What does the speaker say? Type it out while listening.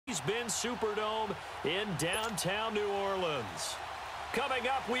Mercedes-Benz Superdome in downtown New Orleans. Coming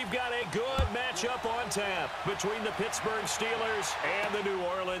up, we've got a good matchup on tap between the Pittsburgh Steelers and the New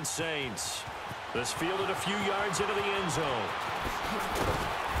Orleans Saints. This fielded a few yards into the end zone.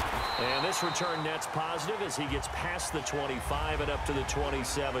 And this return net's positive as he gets past the 25 and up to the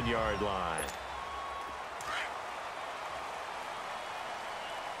 27-yard line.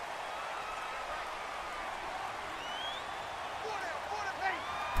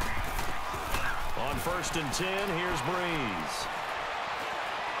 On 1st and 10, here's Breeze.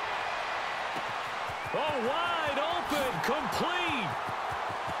 Oh, wide open, complete.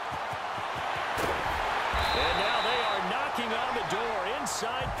 And now they are knocking on the door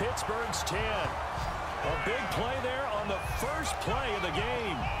inside Pittsburgh's 10. A big play there on the first play of the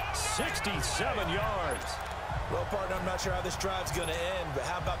game. 67 yards. Well, partner, I'm not sure how this drive's going to end, but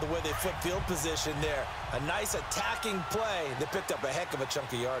how about the way they flip field position there? A nice attacking play. They picked up a heck of a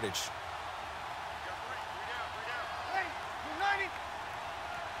chunk of yardage.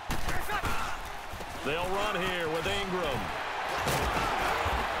 They'll run here with Ingram.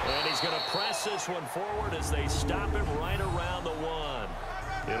 And he's going to press this one forward as they stop him right around the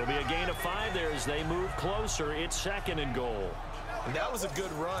 1. It'll be a gain of 5 there as they move closer. It's 2nd and goal. And that was a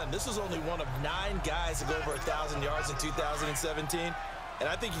good run. This was only one of 9 guys to go over 1,000 yards in 2017. And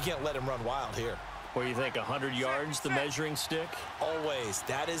I think you can't let him run wild here. What do you think, 100 yards, the measuring stick? Always.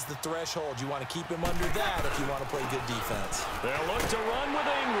 That is the threshold. You want to keep him under that if you want to play good defense. They'll look to run with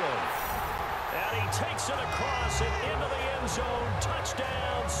Ingram. And he takes it across and into the end zone.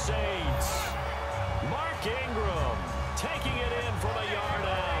 Touchdown, Saints. Mark Ingram taking it in from a yard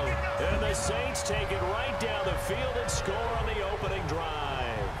out. And the Saints take it right down the field and score on the opening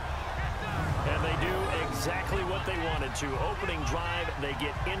drive. And they do exactly what they wanted to. Opening drive, they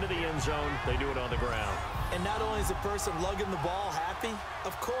get into the end zone. They do it on the ground. And not only is the person lugging the ball happy,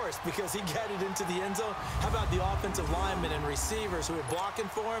 of course, because he got it into the end zone. How about the offensive linemen and receivers who are blocking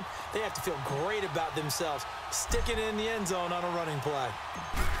for him? They have to feel great about themselves, sticking it in the end zone on a running play.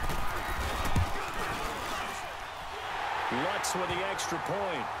 Lutz with the extra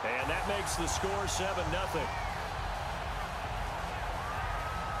point, and that makes the score 7-0.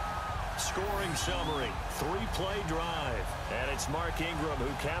 Scoring summary, 3-play drive, and it's Mark Ingram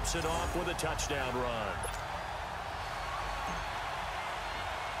who caps it off with a touchdown run.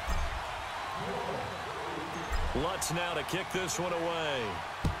 Lutz now to kick this one away.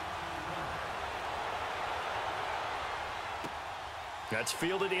 That's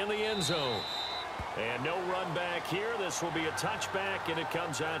fielded in the end zone. And no run back here. This will be a touchback, and it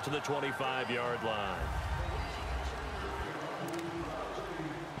comes out to the 25-yard line.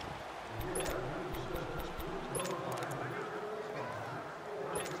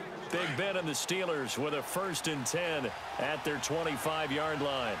 Big Ben and the Steelers with a 1st and 10 at their 25-yard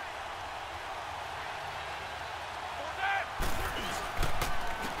line.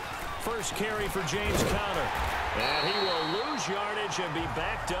 First carry for James Conner. And he will lose yardage and be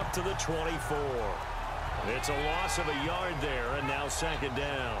backed up to the 24. It's a loss of a yard there, and now 2nd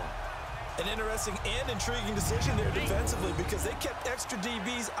down. An interesting and intriguing decision there defensively because they kept extra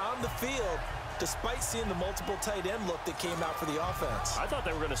DBs on the field despite seeing the multiple tight end look that came out for the offense. I thought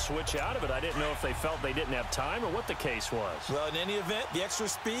they were going to switch out of it. I didn't know if they felt they didn't have time or what the case was. Well, in any event, the extra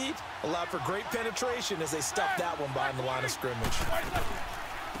speed allowed for great penetration as they stuffed that one behind the line of scrimmage.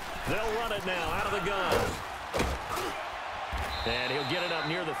 They'll run it now out of the gun. And he'll get it up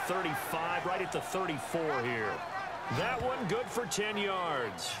near the 35, right at the 34 here. That one good for 10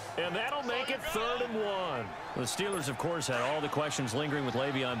 yards. And that'll make it 3rd and 1. The Steelers, of course, had all the questions lingering with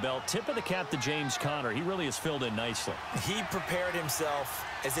Le'Veon Bell. Tip of the cap to James Conner. He really has filled in nicely. He prepared himself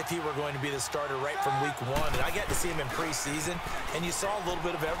as if he were going to be the starter right from week 1. And I got to see him in preseason, and you saw a little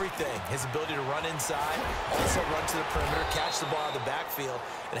bit of everything. His ability to run inside, also run to the perimeter, catch the ball out of the backfield.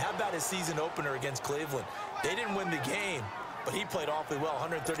 And how about his season opener against Cleveland? They didn't win the game, but he played awfully well,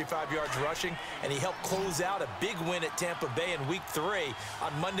 135 yards rushing, and he helped close out a big win at Tampa Bay in Week 3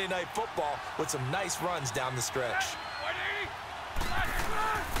 on Monday Night Football with some nice runs down the stretch.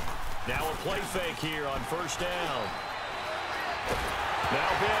 Now a play fake here on 1st down. Now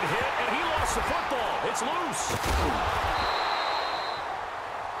Ben hit, and he lost the football. It's loose.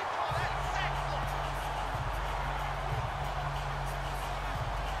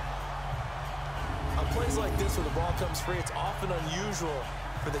 Plays like this where the ball comes free, it's often unusual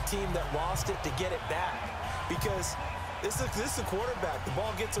for the team that lost it to get it back because this is a quarterback. The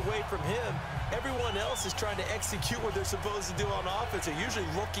ball gets away from him. Everyone else is trying to execute what they're supposed to do on offense. They're usually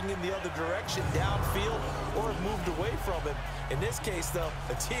looking in the other direction, downfield, or have moved away from him. In this case, though,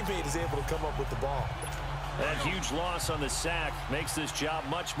 a teammate is able to come up with the ball. That huge loss on the sack makes this job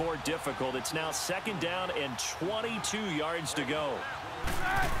much more difficult. It's now 2nd down and 22 yards to go.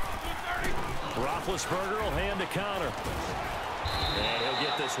 Roethlisberger will hand to Connor. And he'll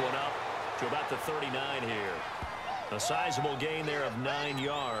get this one up to about the 39 here. A sizable gain there of 9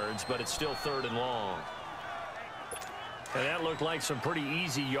 yards, but it's still 3rd and long. And that looked like some pretty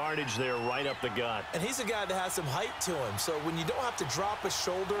easy yardage there right up the gut. And he's a guy that has some height to him. So when you don't have to drop a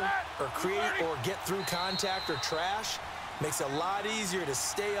shoulder or create or get through contact or trash, makes it a lot easier to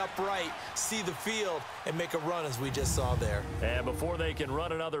stay upright, see the field, and make a run as we just saw there. And before they can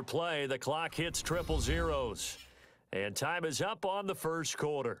run another play, the clock hits 000. And time is up on the first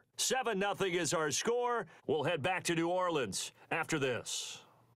quarter. 7-0 is our score. We'll head back to New Orleans after this.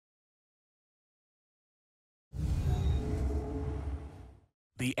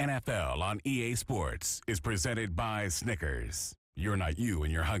 The NFL on EA Sports is presented by Snickers. You're not you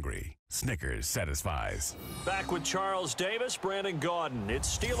and you're hungry. Snickers satisfies. Back with Charles Davis, Brandon Gaudin.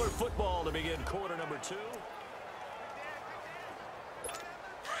 It's Steeler football to begin quarter number 2.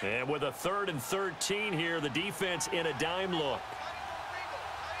 And with a 3rd and 13 here, the defense in a dime look.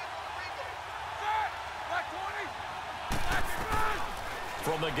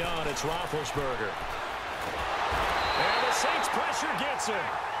 From the gun, it's Roethlisberger. And the Saints pressure gets him.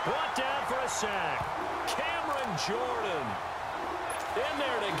 Brought down for a sack. Cameron Jordan in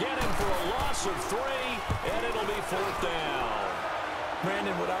there to get him for a loss of 3, and it'll be 4th down.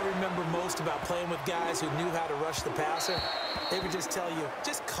 Brandon, what I remember most about playing with guys who knew how to rush the passer, they would just tell you,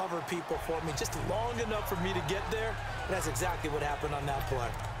 just cover people for me just long enough for me to get there. And that's exactly what happened on that play.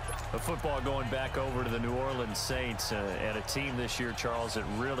 The football going back over to the New Orleans Saints and a team this year, Charles, that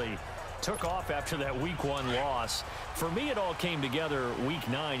really took off after that Week 1 loss. For me, it all came together Week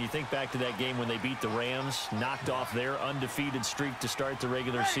 9. You think back to that game when they beat the Rams, knocked off their undefeated streak to start the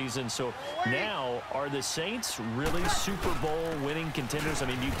regular season. So now, are the Saints really Super Bowl winning contenders? I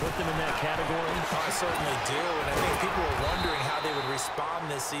mean, do you put them in that category? I certainly do, and I think people are wondering how they would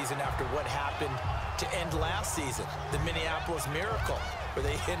respond this season after what happened to end last season, the Minneapolis Miracle, where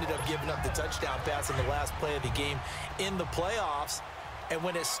they ended up giving up the touchdown pass in the last play of the game in the playoffs. And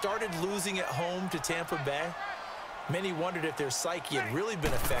when it started losing at home to Tampa Bay, many wondered if their psyche had really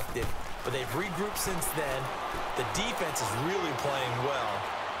been affected. But they've regrouped since then. The defense is really playing well.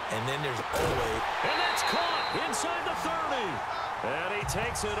 And then there's always... And that's caught inside the 30. And he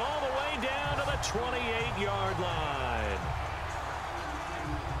takes it all the way down to the 28-yard line.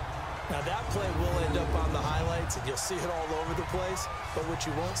 Now that play will end up on the highlights, and you'll see it all over the place. But what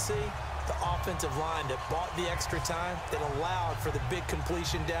you won't see, the offensive line that bought the extra time, that allowed for the big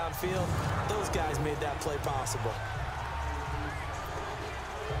completion downfield, those guys made that play possible.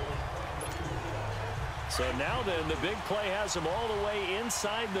 So now then, the big play has them all the way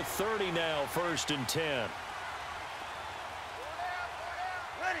inside the 30 now, 1st and 10.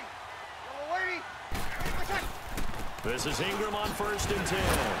 This is Ingram on 1st and 10.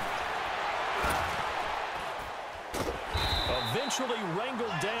 Eventually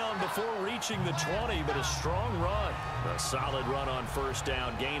wrangled down before reaching the 20, but a strong run. A solid run on 1st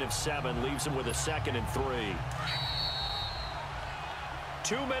down. Gain of 7 leaves him with a 2nd and 3.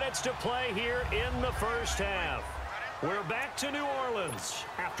 2 minutes to play here in the 1st half. We're back to New Orleans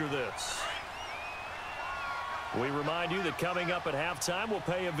after this. We remind you that coming up at halftime, we'll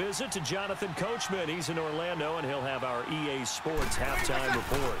pay a visit to Jonathan Coachman. He's in Orlando, and he'll have our EA Sports halftime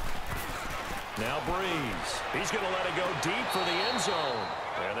report. Now Breeze. He's going to let it go deep for the end zone.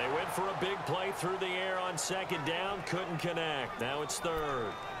 And they went for a big play through the air on 2nd down. Couldn't connect. Now it's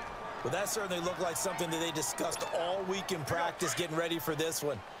 3rd. Well, that certainly looked like something that they discussed all week in practice getting ready for this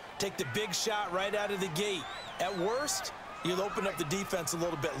one. Take the big shot right out of the gate. At worst, you'll open up the defense a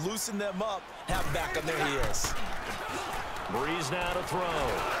little bit, loosen them up, have them back on their heels. Breeze now to throw.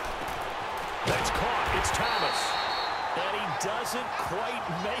 That's caught. It's Thomas. And he doesn't quite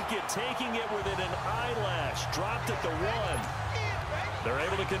make it, taking it within an eyelash. Dropped at the 1. They're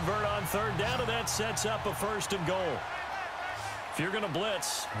able to convert on 3rd down, and that sets up a 1st and goal. If you're going to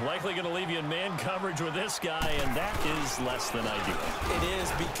blitz, likely going to leave you in man coverage with this guy, and that is less than ideal. It is,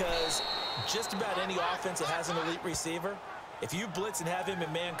 because just about any offense that has an elite receiver, if you blitz and have him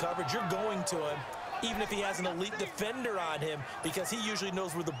in man coverage, you're going to him, even if he has an elite defender on him, because he usually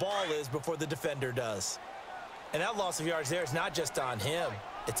knows where the ball is before the defender does. And that loss of yards there is not just on him.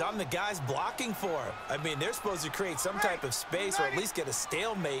 It's on the guys blocking for him. I mean, they're supposed to create some type of space or at least get a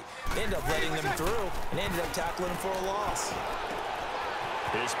stalemate. They end up letting them through and ended up tackling him for a loss.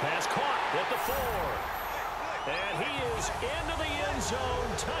 His pass caught at the 4. And he is into the end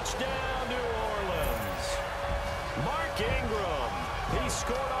zone. Touchdown, New Orleans. Mark Ingram. He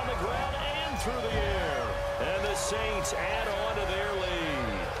scored on the ground and through the air. And the Saints add on to their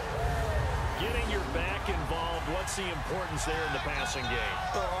lead. Getting your back involved, what's the importance there in the passing game?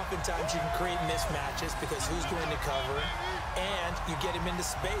 Well, oftentimes you can create mismatches because who's going to cover, and you get him into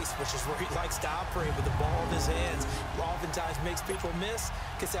space, which is where he likes to operate with the ball in his hands. Oftentimes makes people miss,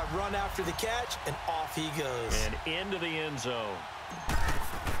 gets that run after the catch, and off he goes. And into the end zone.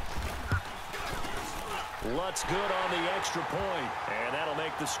 Lutz good on the extra point, and that'll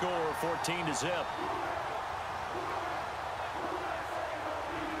make the score 14-0.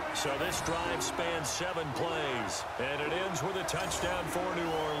 So this drive spans 7 plays, and it ends with a touchdown for New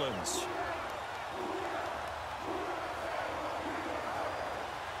Orleans.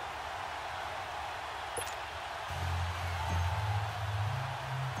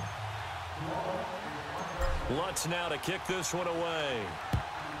 Lutz now to kick this one away.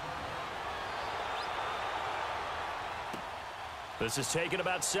 This is taken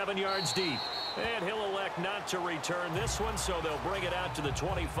about 7 yards deep. And he'll elect not to return this one, so they'll bring it out to the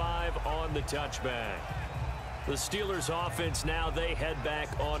 25 on the touchback. The Steelers offense now, they head back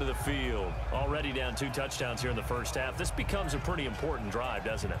onto the field. Already down 2 touchdowns here in the first half. This becomes a pretty important drive,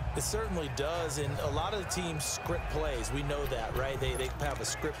 doesn't it? It certainly does, and a lot of the teams script plays. We know that, right? They have a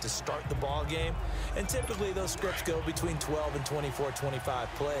script to start the ball game, and typically those scripts go between 12 and 24, 25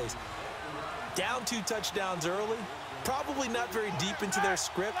 plays. Down 2 touchdowns early, probably not very deep into their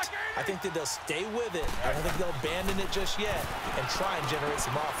script. I think that they'll stay with it. I don't think they'll abandon it just yet and try and generate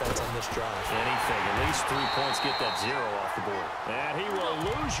some offense on this drive. Anything, at least 3 points, get that 0 off the board. And he will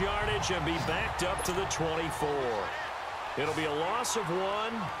lose yardage and be backed up to the 24. It'll be a loss of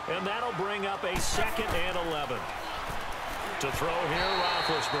 1, and that'll bring up a 2nd and 11. To throw here,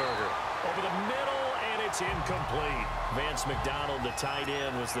 Roethlisberger. Over the middle, and it's incomplete. Vance McDonald, the tight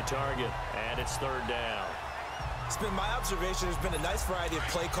end, was the target, and it's 3rd down. It's been my observation there's been a nice variety of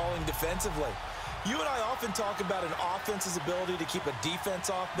play calling defensively. You and I often talk about an offense's ability to keep a defense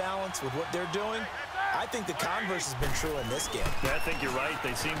off balance with what they're doing. I think the converse has been true in this game. Yeah, I think you're right.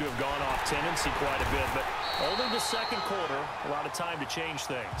 They seem to have gone off tendency quite a bit, but only the 2nd quarter, a lot of time to change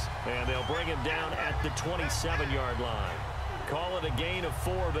things. And they'll bring him down at the 27-yard line. Call it a gain of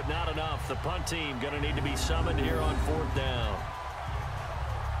 4, but not enough. The punt team going to need to be summoned here on 4th down.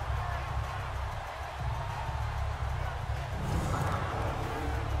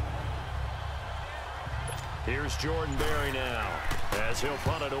 Here's Jordan Berry now, as he'll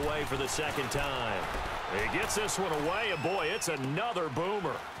punt it away for the 2nd time. He gets this one away, and boy, it's another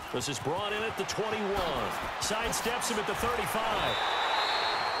boomer. This is brought in at the 21. Sidesteps him at the 35.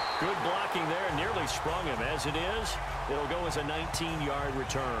 Good blocking there, nearly sprung him. As it is, it'll go as a 19-yard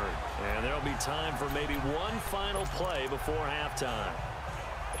return. And there'll be time for maybe one final play before halftime.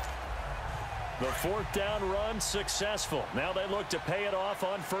 The 4th down run successful. Now they look to pay it off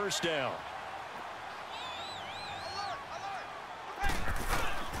on 1st down.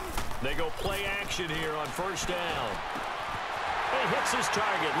 They go play action here on 1st down. He hits his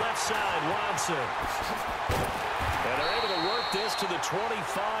target, left side, Watson. And they're able to work this to the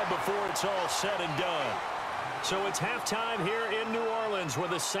 25 before it's all said and done. So it's halftime here in New Orleans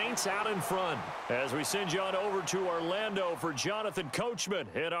with the Saints out in front. As we send you on over to Orlando for Jonathan Coachman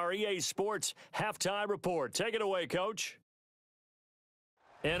in our EA Sports Halftime Report. Take it away, Coach.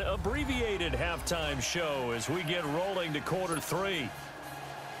 An abbreviated halftime show as we get rolling to quarter 3.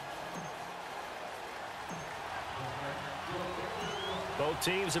 Both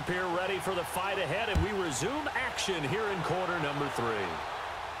teams appear ready for the fight ahead, and we resume action here in quarter number 3.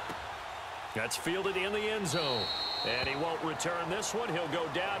 That's fielded in the end zone. And he won't return this one. He'll go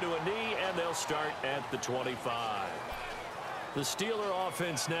down to a knee, and they'll start at the 25. The Steeler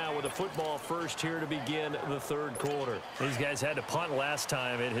offense now with a football first here to begin the 3rd quarter. These guys had to punt last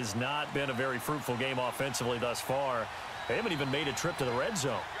time. It has not been a very fruitful game offensively thus far. They haven't even made a trip to the red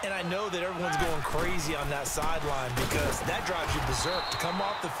zone. And I know that everyone's going crazy on that sideline because that drives you berserk to come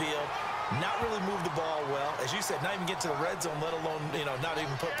off the field, not really move the ball well. As you said, not even get to the red zone, let alone, not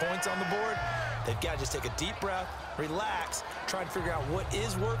even put points on the board. They've got to just take a deep breath, relax, try and figure out what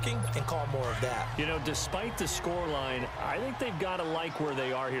is working, and call more of that. Despite the scoreline, I think they've got to like where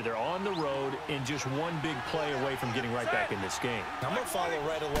they are here. They're on the road and just one big play away from getting right back in this game. I'm going to follow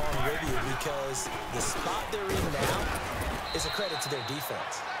right along with you because the spot they're in now is a credit to their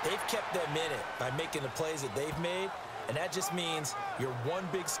defense. They've kept them in it by making the plays that they've made, and that just means you're one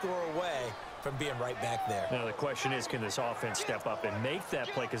big score away from being right back there. Now the question is, can this offense step up and make that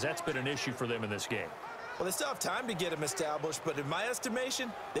play? Because that's been an issue for them in this game. Well, they still have time to get them established, but in my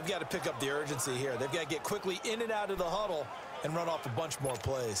estimation, they've got to pick up the urgency here. They've got to get quickly in and out of the huddle and run off a bunch more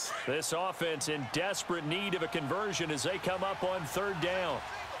plays. This offense in desperate need of a conversion as they come up on 3rd down.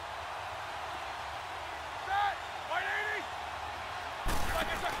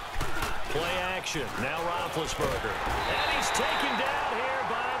 Play action. Now Roethlisberger. And he's taken down here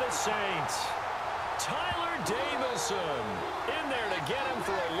by the Saints. Tyler Davison in there to get him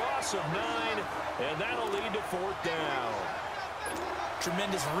for a loss of 9, and that'll lead to 4th down.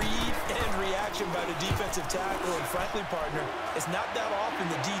 Tremendous read and reaction by the defensive tackle, and frankly, partner, it's not that often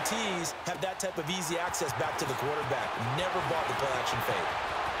the DTs have that type of easy access back to the quarterback. Never bought the play action fake.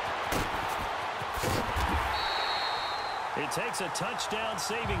 It takes a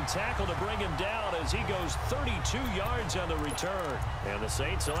touchdown-saving tackle to bring him down as he goes 32 yards on the return. And the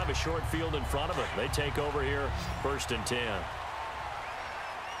Saints will have a short field in front of them. They take over here, 1st and 10.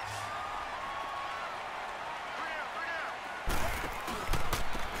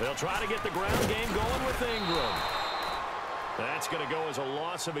 They'll try to get the ground game going with Ingram. That's going to go as a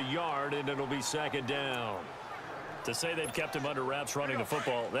loss of a yard, and it'll be 2nd down. To say they've kept him under wraps running the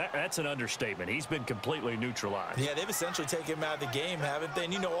football, that's an understatement. He's been completely neutralized. Yeah, they've essentially taken him out of the game, haven't they?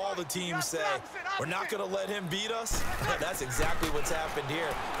 And you know all the teams say, we're not going to let him beat us. Yeah, that's exactly what's happened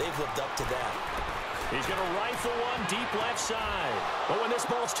here. They've lived up to that. He's going to rifle one deep left side. But when this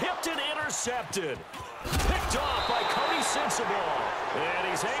ball's tipped and intercepted. Picked off by Cody Sensabaugh.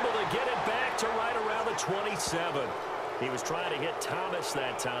 And he's able to get it back to right around the 27. He was trying to hit Thomas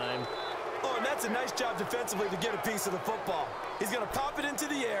that time. Oh, and that's a nice job defensively to get a piece of the football. He's going to pop it into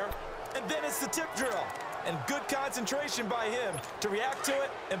the air, and then it's the tip drill. And good concentration by him to react to it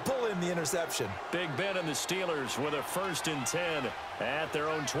and pull in the interception. Big Ben and the Steelers with a 1st and 10 at their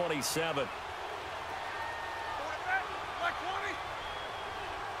own 27.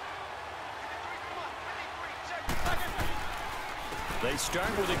 They start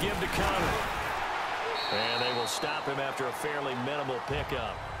with a give to Connor. And they will stop him after a fairly minimal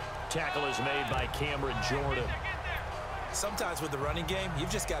pickup. Tackle is made by Cameron Jordan. Sometimes with the running game, you've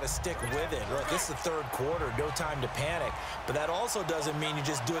just got to stick with it. Look, this is the 3rd quarter, no time to panic. But that also doesn't mean you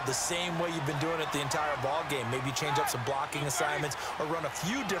just do it the same way you've been doing it the entire ball game. Maybe change up some blocking assignments or run a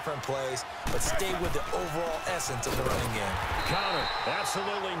few different plays, but stay with the overall essence of the running game. Connor,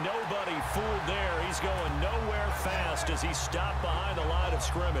 absolutely nobody fooled there. He's going nowhere fast as he stopped behind the line of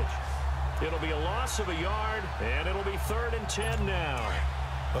scrimmage. It'll be a loss of a yard, and it'll be 3rd and 10 now.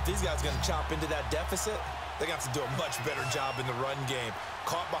 But if these guys are going to chop into that deficit, they got to do a much better job in the run game.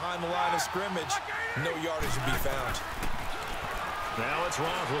 Caught behind the line of scrimmage, no yardage to be found. Now it's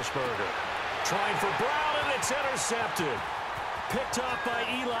Roethlisberger. Trying for Brown, and it's intercepted. Picked off by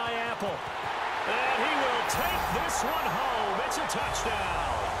Eli Apple. And he will take this one home. It's a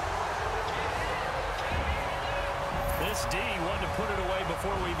touchdown. This D wanted to put it away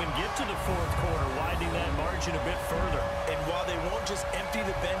before we even get to the 4th quarter, widening that margin a bit further. And while they won't just empty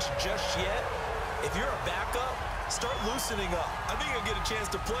the bench just yet, if you're a backup, start loosening up. I think you'll get a chance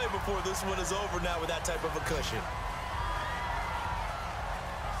to play before this one is over now with that type of a cushion.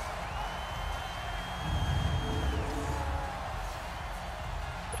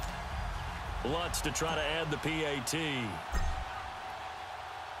 Lutz to try to add the PAT.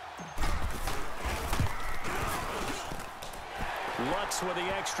 Lutz with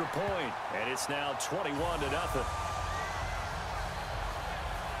the extra point, and it's now 21-0.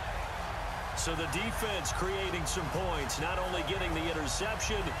 So the defense creating some points, not only getting the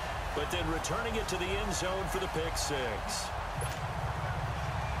interception, but then returning it to the end zone for the pick 6.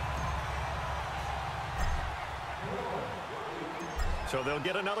 So they'll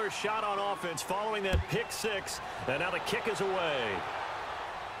get another shot on offense following that pick 6, and now the kick is away.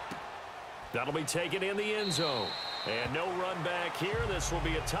 That'll be taken in the end zone. And no run back here. This will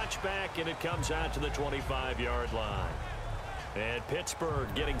be a touchback, and it comes out to the 25-yard line. And Pittsburgh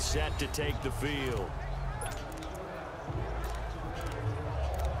getting set to take the field.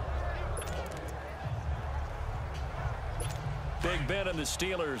 Big Ben and the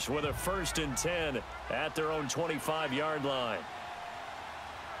Steelers with a 1st and 10 at their own 25-yard line.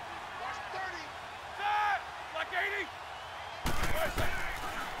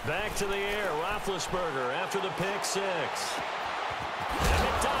 Back to the air, Roethlisberger after the pick 6. And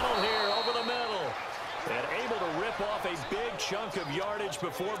McDonald here over the middle. And able to rip off a big chunk of yardage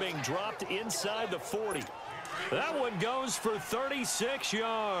before being dropped inside the 40. That one goes for 36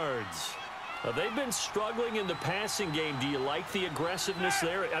 yards. They've been struggling in the passing game. Do you like the aggressiveness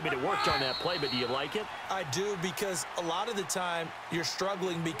there? I mean, it worked on that play, but do you like it? I do, because a lot of the time you're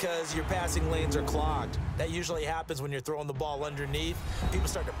struggling because your passing lanes are clogged. That usually happens when you're throwing the ball underneath. People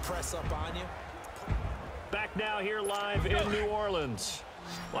start to press up on you. Back now here live in New Orleans.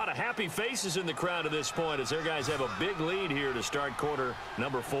 A lot of happy faces in the crowd at this point as their guys have a big lead here to start quarter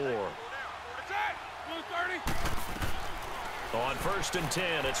number 4. On 1st and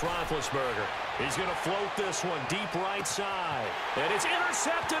 10, it's Roethlisberger. He's going to float this one deep right side. And it's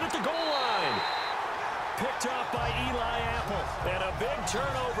intercepted at the goal line. And a big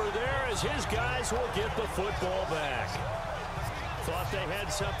turnover there as his guys will get the football back. Thought they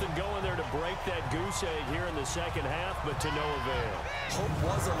had something going there to break that goose egg here in the second half, but to no avail. Hope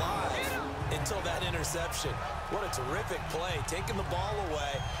was alive until that interception. What a terrific play, taking the ball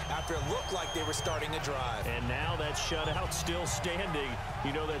away after it looked like they were starting a drive. And now that shutout still standing.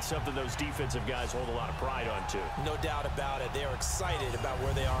 You know that's something those defensive guys hold a lot of pride on, too. No doubt about it. They are excited about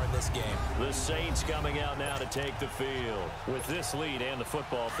where they are in this game. The Saints coming out now to take the field. With this lead and the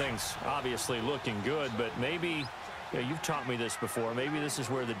football, things obviously looking good, but maybe... Yeah, you've taught me this before. Maybe this is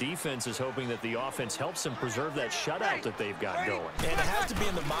where the defense is hoping that the offense helps them preserve that shutout that they've got going. And it has to be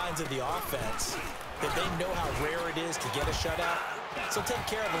in the minds of the offense that they know how rare it is to get a shutout. So take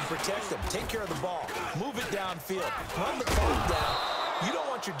care of them, protect them, take care of the ball, move it downfield, run the clock down. You don't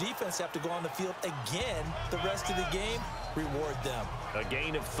want your defense to have to go on the field again the rest of the game. Reward them. A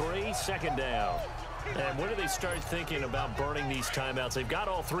gain of 3, second down. And when do they start thinking about burning these timeouts? They've got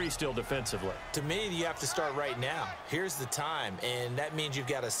all 3 still defensively. To me, you have to start right now. Here's the time, and that means you've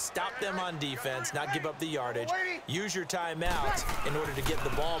got to stop them on defense, not give up the yardage, use your timeouts in order to get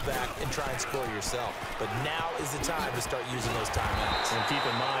the ball back and try and score yourself. But now is the time to start using those timeouts. And keep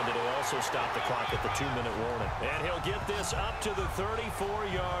in mind that it'll also stop the clock at the 2-minute warning. And he'll get this up to the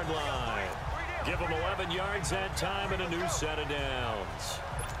 34-yard line. Give him 11 yards that time and a new set of downs.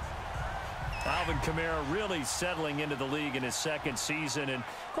 Alvin Kamara really settling into the league in his second season. And,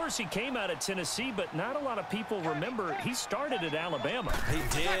 of course, he came out of Tennessee, but not a lot of people remember he started at Alabama. He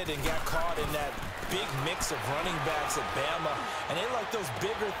did and got caught in that big mix of running backs at Bama. And they like those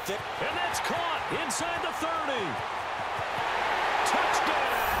bigger, thick. And that's caught inside the 30.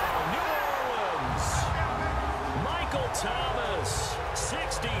 Touchdown, New Orleans. Michael Thomas,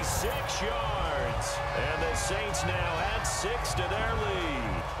 66 yards. And the Saints now add 6 to their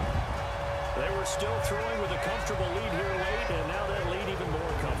lead. They were still throwing with a comfortable lead here late, and now that lead even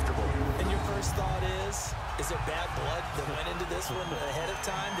more comfortable. And your first thought is there bad blood that went into this one ahead of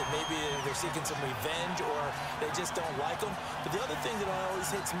time, that maybe they're seeking some revenge or they just don't like them? But the other thing that always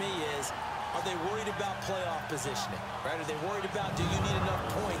hits me is, are they worried about playoff positioning, right? Are they worried about, do you need enough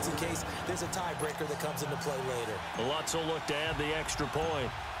points in case there's a tiebreaker that comes into play later? Lutz will look to add the extra point.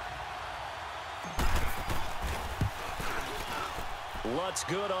 Lutz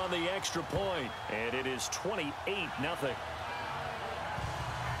good on the extra point, and it is 28-0.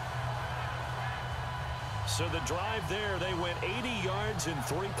 So the drive there, they went 80 yards in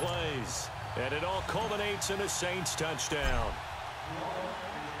 3 plays, and it all culminates in a Saints touchdown.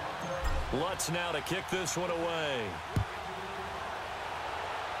 Lutz now to kick this one away.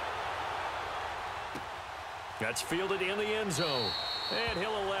 That's fielded in the end zone. And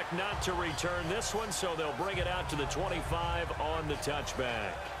he'll elect not to return this one, so they'll bring it out to the 25 on the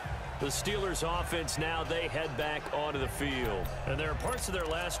touchback. The Steelers offense now, they head back onto the field. And there are parts of their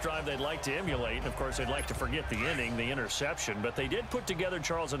last drive they'd like to emulate. And, of course, they'd like to forget the inning, the interception. But they did put together,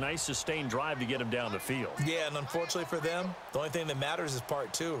 Charles, a nice sustained drive to get him down the field. Yeah, and unfortunately for them, the only thing that matters is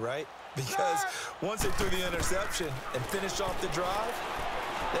part 2, right? Because once they threw the interception and finished off the drive,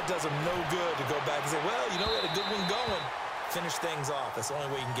 that does them no good to go back and say, well, you know, we had a good one going. Finish things off. That's the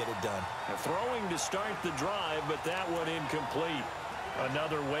only way you can get it done. Throwing to start the drive, but that one incomplete.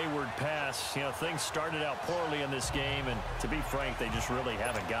 Another wayward pass. You know, things started out poorly in this game, and to be frank, they just really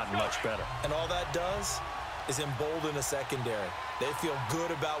haven't gotten much better. And all that does is embolden the secondary. They feel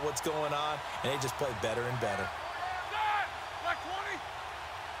good about what's going on, and they just play better and better.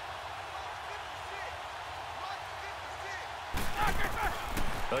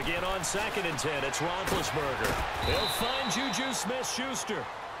 Again on 2nd and 10, it's Roethlisberger. He'll find Juju Smith-Schuster,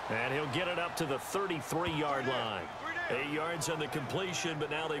 and he'll get it up to the 33-yard line. 8 yards on the completion, but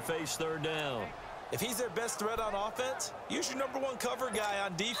now they face 3rd down. If he's their best threat on offense, use your #1 cover guy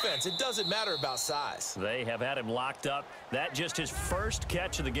on defense. It doesn't matter about size. They have had him locked up. That just his first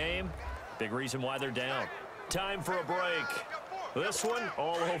catch of the game. Big reason why they're down. Time for a break. This one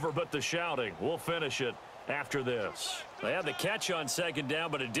all over but the shouting. We'll finish it after this. They had the catch on 2nd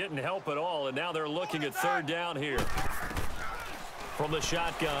down, but it didn't help at all, and now they're looking at 3rd down here. From the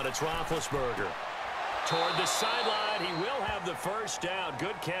shotgun, it's Roethlisberger. Toward the sideline, he will have the first down.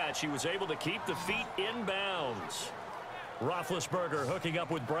 Good catch. He was able to keep the feet in bounds. Roethlisberger hooking up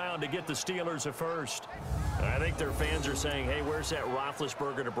with Brown to get the Steelers a first. I think their fans are saying, hey, where's that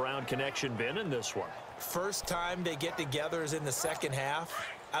Roethlisberger to Brown connection been in this one? First time they get together is in the second half.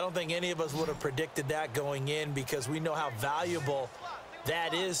 I don't think any of us would have predicted that going in because we know how valuable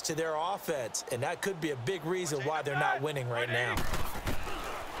that is to their offense, and that could be a big reason why they're not winning right now.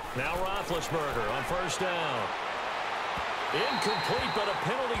 Now Roethlisberger on 1st down. Incomplete, but a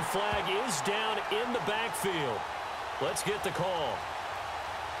penalty flag is down in the backfield. Let's get the call.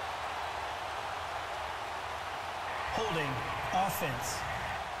 Holding offense.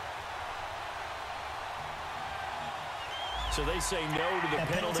 So they say no to the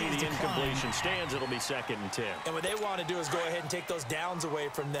penalty. The incompletion stands. It'll be 2nd and 10. And what they want to do is go ahead and take those downs away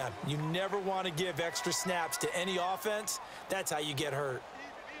from them. You never want to give extra snaps to any offense. That's how you get hurt.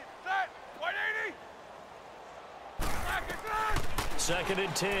 2nd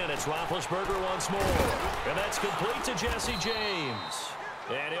and 10. It's Roethlisberger once more. And that's complete to Jesse James.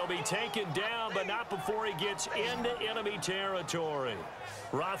 And he'll be taken down, but not before he gets into enemy territory.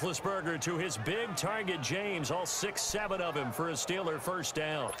 Roethlisberger to his big target, James, all 6-7 of him for a Steeler first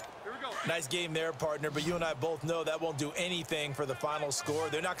down. Nice game there, partner, but you and I both know that won't do anything for the final score.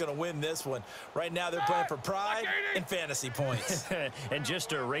 They're not going to win this one. Right now, they're playing for pride and fantasy points. And just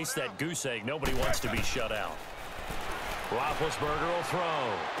to erase that goose egg, nobody wants to be shut out. Roethlisberger will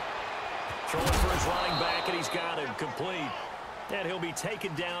throw. Throwing for his running back, and he's got him complete. And he'll be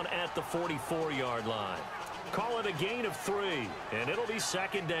taken down at the 44-yard line. Call it a gain of 3, and it'll be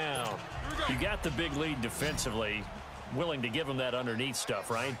 2nd down. You got the big lead defensively. Willing to give him that underneath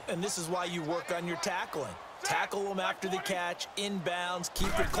stuff, right? And this is why you work on your tackling. Tackle them after the catch, inbounds,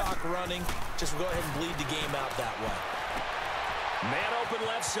 keep the clock running. Just go ahead and bleed the game out that way. Man open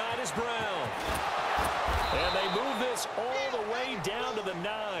left side is Brown. And they move this all the way down to the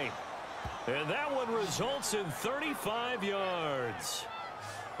 9. And that one results in 35 yards.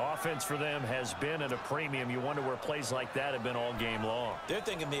 Offense for them has been at a premium. You wonder where plays like that have been all game long. They're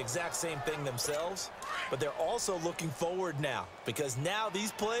thinking the exact same thing themselves, but they're also looking forward now because now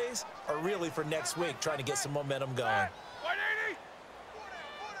these plays are really for next week, trying to get some momentum going.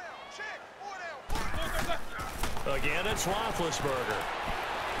 Again, it's Roethlisberger.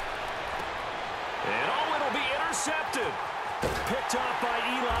 And oh, it'll be intercepted. Picked off by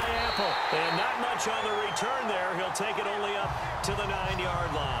Eli Apple. And not much on the return there. He'll take it only up to the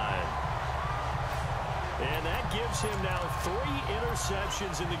 9-yard line. And that gives him now 3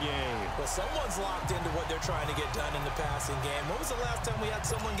 interceptions in the game. Well, someone's locked into what they're trying to get done in the passing game. When was the last time we had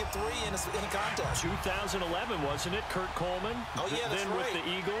someone get 3 in a contest? 2011, wasn't it? Kurt Coleman. Oh, yeah, that's then right. With the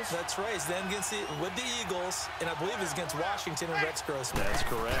Eagles. That's right. Then with the Eagles, and I believe it's against Washington and Rex Grossman. That's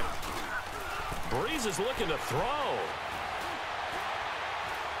correct. Breeze is looking to throw.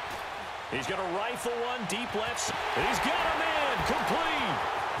 He's going to rifle one deep left. And he's got him in. Complete.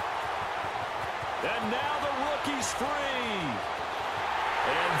 And now the rookie's free.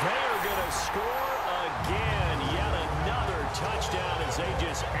 And they are going to score again. Yet another touchdown as they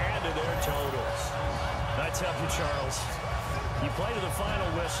just add to their totals. I tell you, Charles, you play to the final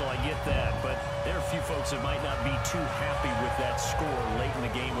whistle, I get that. But there are a few folks that might not be too happy with that score late in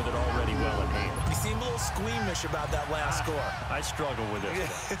the game with it already well in hand. You seem a little squeamish about that last score. I struggle with it.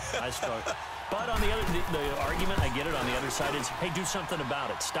 I struggle. But on the other, the argument, I get it, on the other side is, hey, do something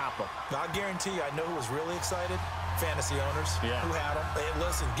about it. Stop them. I guarantee you, I know who was really excited. Fantasy owners who had them. Hey,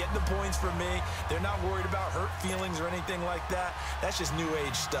 listen, getting the points from me. They're not worried about hurt feelings or anything like that. That's just new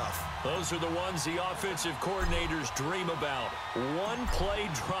age stuff. Those are the ones the offensive coordinators dream about. One-play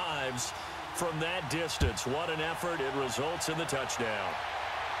drives from that distance. What an effort. It results in the touchdown.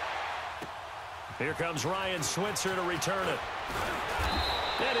 Here comes Ryan Switzer to return it.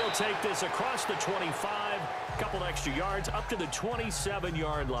 And he'll take this across the 25, a couple extra yards, up to the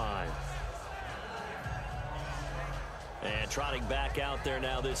 27-yard line. And trotting back out there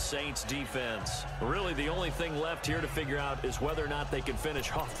now, this Saints defense. Really, the only thing left here to figure out is whether or not they can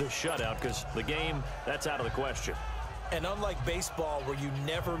finish off the shutout, because the game, that's out of the question. And unlike baseball, where you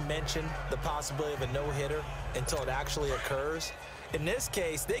never mention the possibility of a no-hitter until it actually occurs, in this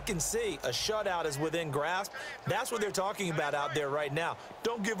case, they can see a shutout is within grasp. That's what they're talking about out there right now.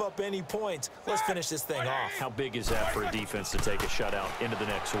 Don't give up any points. Let's finish this thing off. How big is that for a defense to take a shutout into the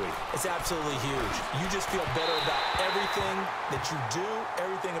next week? It's absolutely huge. You just feel better about everything that you do,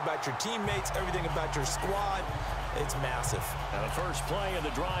 everything about your teammates, everything about your squad. It's massive. Now the first play of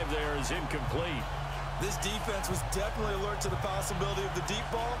the drive there is incomplete. This defense was definitely alert to the possibility of the deep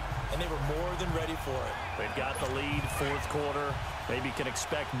ball, and they were more than ready for it. They've got the lead, fourth quarter. Maybe can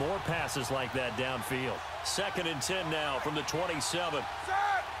expect more passes like that downfield. 2nd and 10 now from the 27.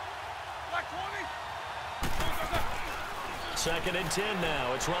 2nd and 10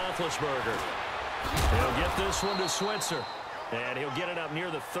 now. It's Roethlisberger. He'll get this one to Switzer. And he'll get it up near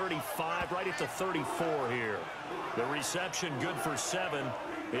the 35, right at the 34 here. The reception good for 7.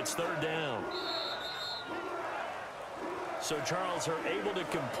 It's 3rd down. So, Charles, are able to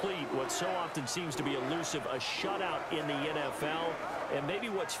complete what so often seems to be elusive, a shutout in the NFL. And maybe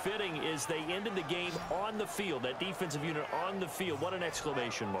what's fitting is they ended the game on the field, that defensive unit on the field. What an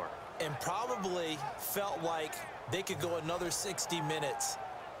exclamation mark. and probably felt like they could go another 60 minutes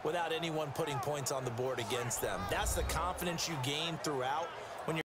without anyone putting points on the board against them. That's the confidence you gain throughout